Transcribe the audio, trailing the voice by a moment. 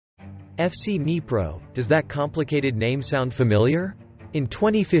FC Dnipro, does that complicated name sound familiar? In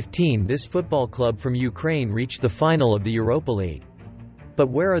 2015 this football club from Ukraine reached the final of the Europa League. But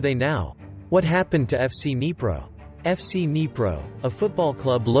where are they now? What happened to FC Dnipro? FC Dnipro, a football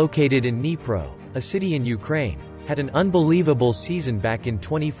club located in Dnipro, a city in Ukraine, had an unbelievable season back in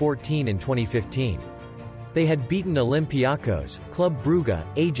 2014 and 2015. They had beaten Olympiakos, Club Brugge,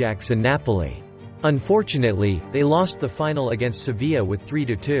 Ajax and Napoli. Unfortunately, they lost the final against Sevilla with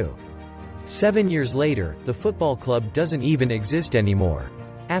 3-2. 7 years later, the football club doesn't even exist anymore.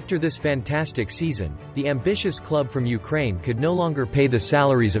 After this fantastic season, the ambitious club from Ukraine could no longer pay the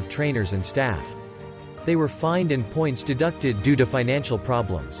salaries of trainers and staff. They were fined and points deducted due to financial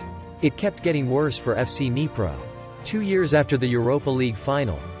problems. It kept getting worse for FC Dnipro. 2 years after the Europa League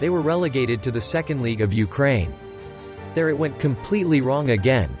final, they were relegated to the second league of Ukraine. There it went completely wrong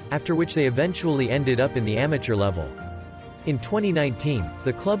again, after which they eventually ended up in the amateur level. In 2019,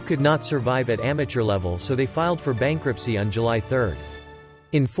 the club could not survive at amateur level, so they filed for bankruptcy on July 3.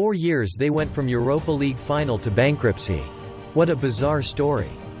 In 4 years they went from Europa League final to bankruptcy. What a bizarre story.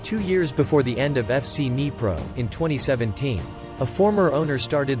 2 years before the end of FC Dnipro, in 2017, a former owner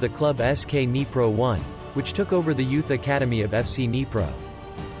started the club SK Dnipro 1, which took over the youth academy of FC Dnipro.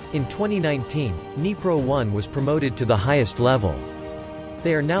 In 2019, Dnipro 1 was promoted to the highest level.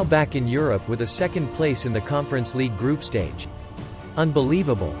 They are now back in Europe with a second place in the Conference League group stage.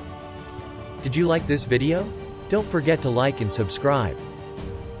 Unbelievable. Did you like this video? Don't forget to like and subscribe.